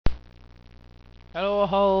Hello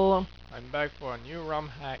all, I'm back for a new ROM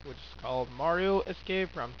hack which is called Mario Escape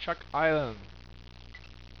from Chuck Island.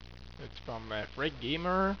 It's from Freak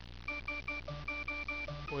Gamer,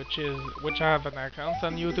 which I have an account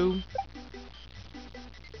on YouTube.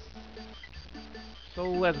 So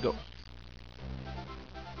let's go.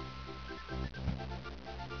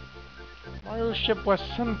 Mario's ship was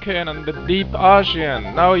sunken in the deep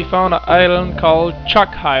ocean. Now he found an island called Chuck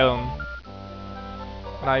Island.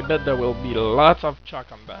 And I bet there will be lots of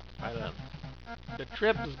Chuck on that island. The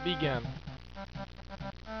trip began.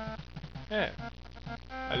 Yeah,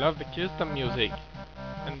 I love the custom music.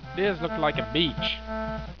 And this looked like a beach.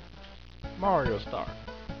 Mario Star.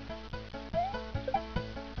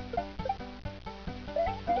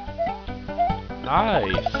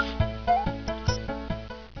 Nice.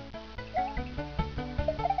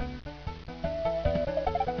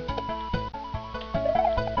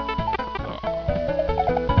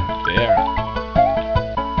 There.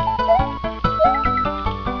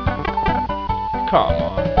 Come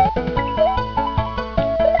on.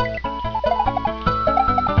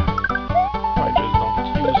 I just don't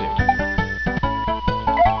use it.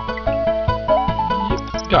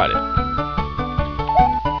 Yep, got it.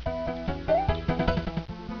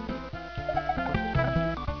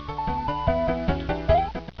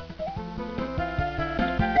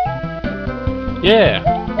 Yeah.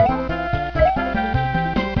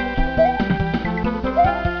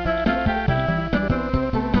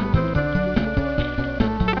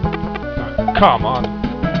 Come on.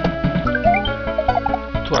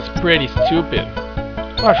 It was pretty stupid.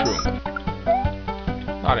 Mushroom.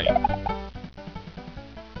 Nothing.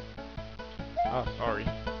 Oh, sorry.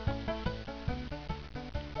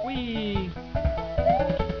 Whee!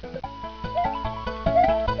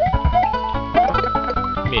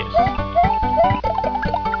 Miss.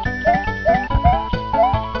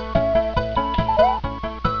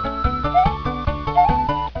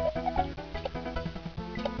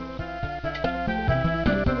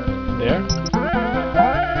 There.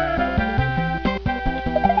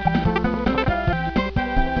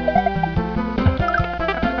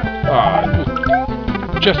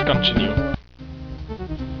 Just continue.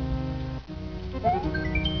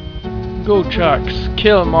 Go Chucks,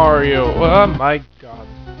 kill Mario. Oh my god.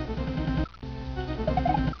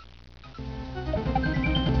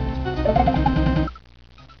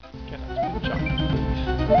 Can I speak Chuck, please?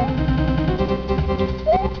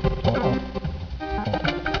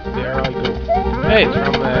 There I go. Hey, it's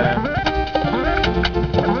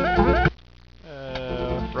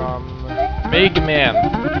from Mega Man.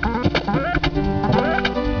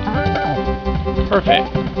 Perfect.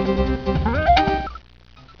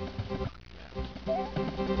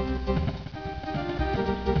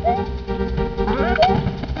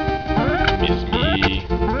 Miss me.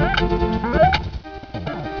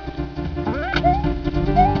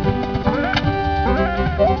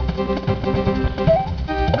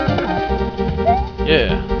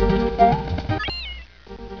 Yeah.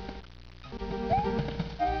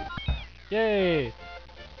 Yay.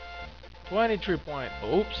 23 points.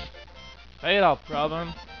 Oops. Fatal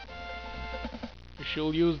problem. You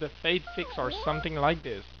should use the fate fix or something like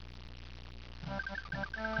this.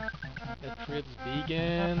 The trips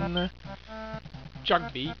begin.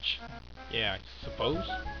 Chuck Beach. Yeah, I suppose.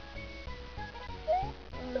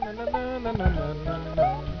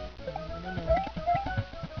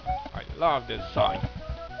 I love this song.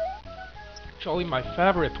 Actually my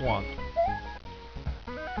favorite one.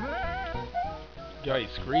 Guy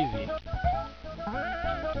is crazy.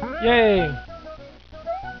 Yay!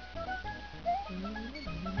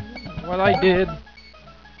 What I did.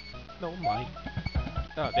 No, my.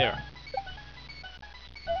 Oh, there.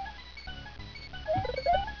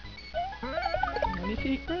 Many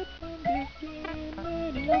secrets in this game,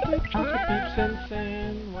 many of which are peeps and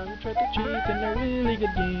sand. Why we try to cheat in a really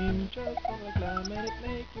good game? Just for a climb and it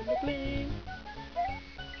make you look clean.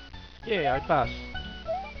 Yeah, I pass.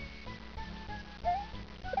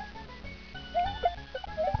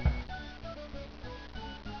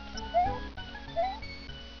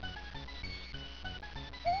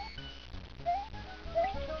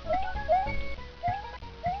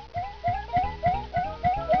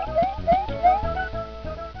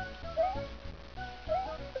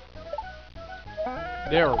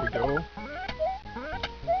 There we go.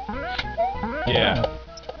 Yeah.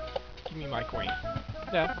 Give me my coin.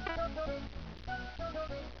 Yeah.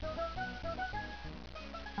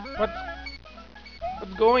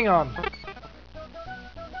 What's going on?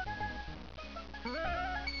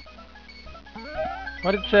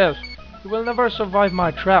 What it says? You will never survive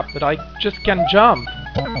my trap, but I just can't jump.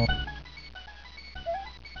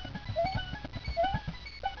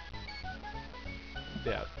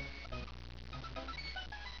 dead.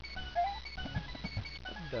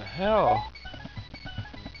 What the hell?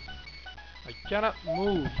 I cannot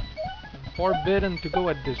move. I'm forbidden to go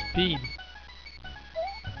at this speed.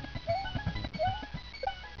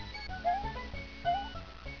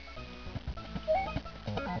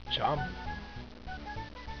 Jump.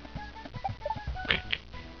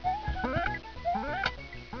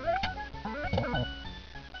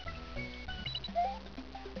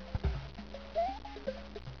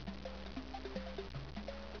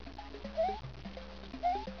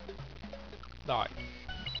 Die.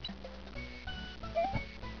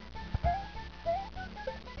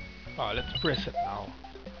 Oh, let's press it now.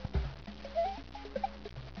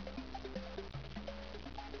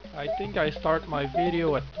 I think I start my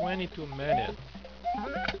video at 22 minutes.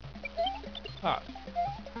 Ah.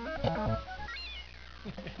 I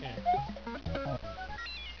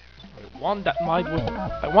want that might with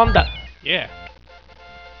I want that. Yeah.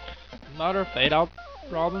 Another fade out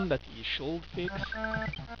problem that you should fix.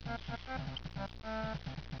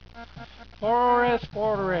 Fortress.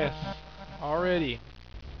 Already.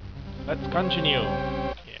 Let's continue.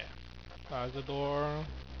 Yeah. There's the door.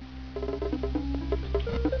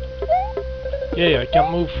 Yeah, I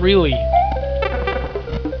can't move freely.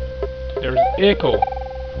 There's echo.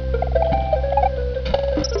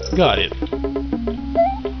 Got it.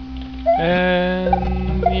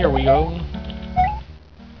 And here we go.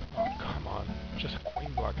 Oh, come on. Just a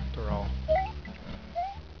coin block after all.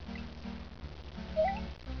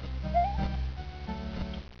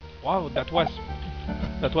 Wow, that was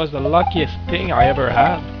the luckiest thing I ever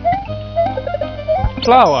had.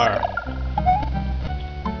 Flower.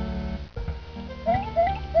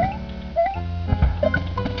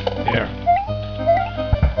 There.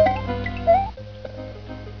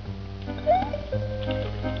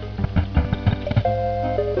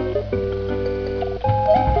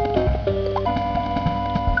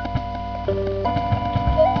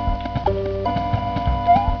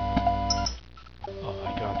 Oh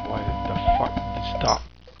my god, why the fuck did it stop?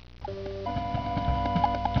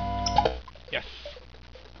 Yes.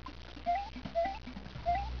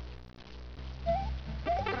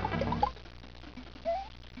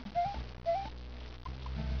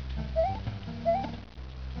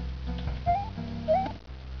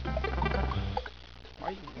 Why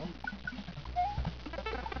you won't?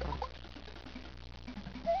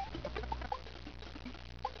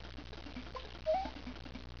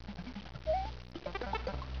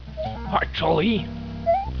 Actually.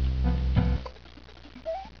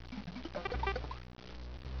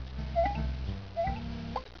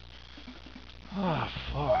 Ah,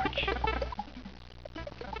 fuck.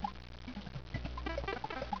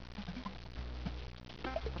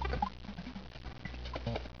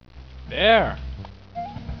 There.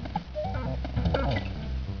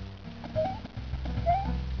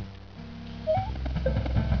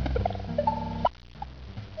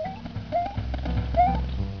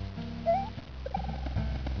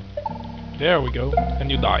 There we go, and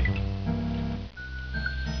you die.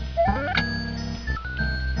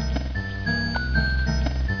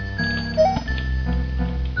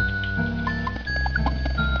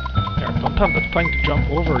 Yeah, I don't have the time to jump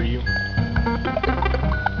over you.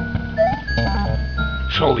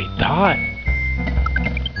 Surely die.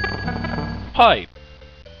 Pipe.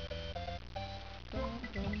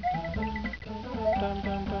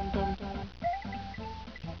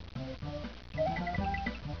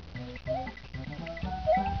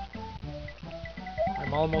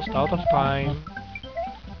 I'm almost out of time.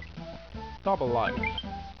 Double life.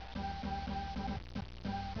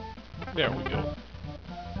 There we go.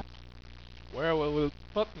 Where will it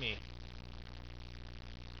put me?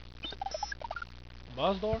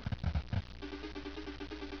 Bus door?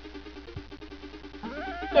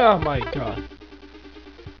 Oh my god.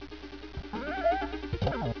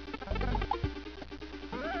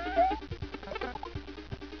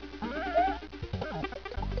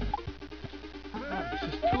 This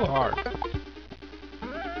is too hard.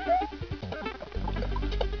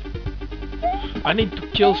 I need to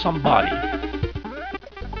kill somebody.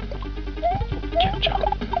 Can't jump.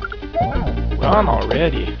 Run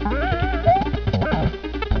already.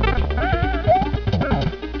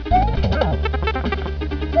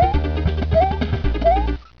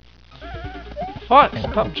 Fuck,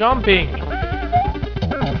 stop jumping! Oh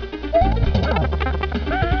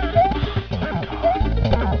my god.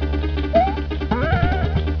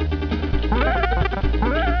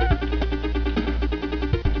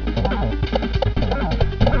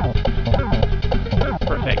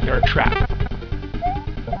 Perfect, you're trapped.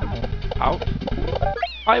 Out.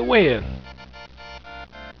 I win!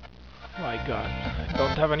 Oh my god.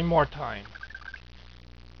 don't have any more time.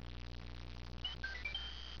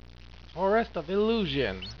 Forest of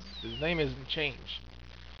Illusion. His name isn't changed.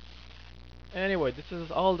 Anyway, this is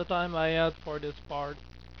all the time I had for this part.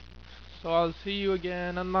 So I'll see you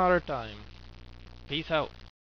again another time. Peace out.